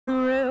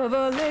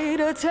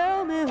Revelator,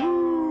 tell me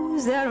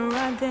who's that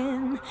right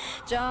then?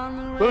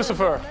 John the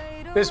Lucifer,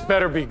 Revelator, this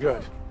better be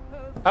good.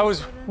 I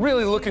was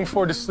really looking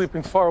forward to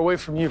sleeping far away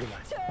from you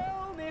tonight.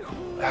 tell me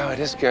who. Oh, it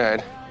is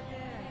good.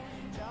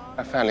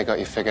 I finally got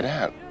you figured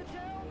out.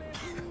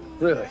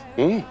 Really?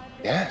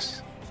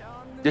 Yes.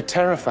 You're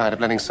terrified of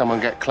letting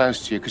someone get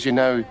close to you because you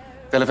know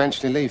they'll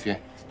eventually leave you.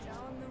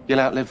 You'll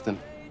outlive them.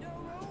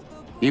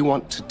 You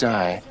want to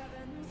die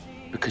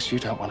because you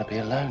don't want to be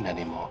alone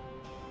anymore.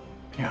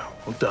 Yeah,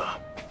 well, duh.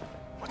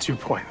 What's your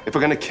point? If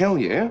we're going to kill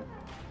you,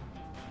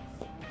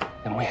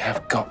 then we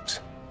have got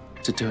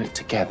to do it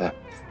together.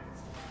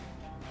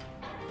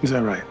 Is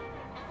that right?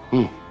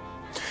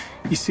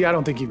 You see, I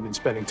don't think you've been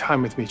spending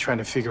time with me trying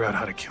to figure out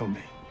how to kill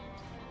me.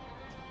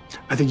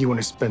 I think you want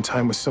to spend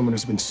time with someone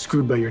who's been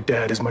screwed by your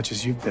dad as much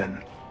as you've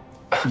been.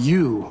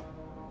 You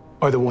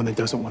are the one that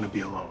doesn't want to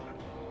be alone.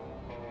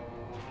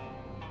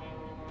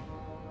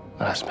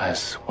 Well, I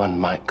suppose one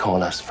might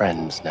call us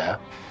friends now.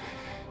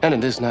 And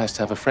it is nice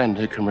to have a friend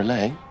who can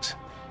relate.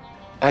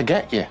 I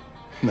get you.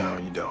 No,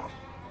 you don't. I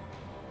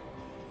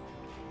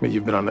mean,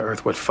 you've been on the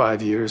Earth, what,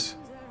 5 years?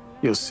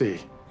 You'll see.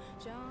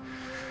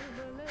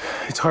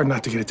 It's hard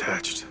not to get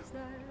attached.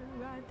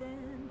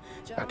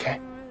 Okay.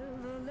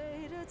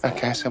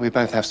 Okay, so we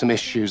both have some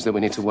issues that we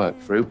need to work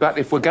through. But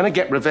if we're going to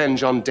get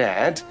revenge on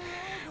Dad,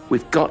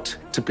 we've got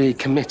to be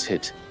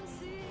committed.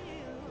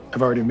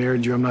 I've already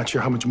married you. I'm not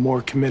sure how much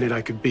more committed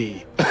I could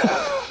be.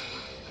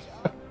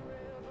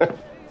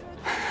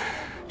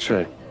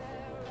 True.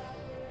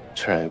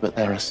 True, but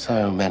there are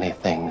so many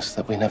things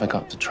that we never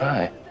got to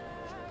try.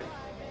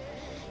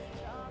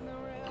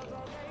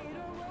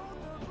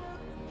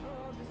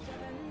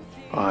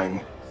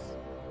 Fine.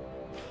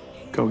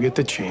 Go get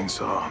the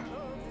chainsaw.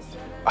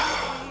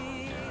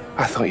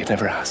 I thought you'd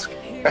never ask.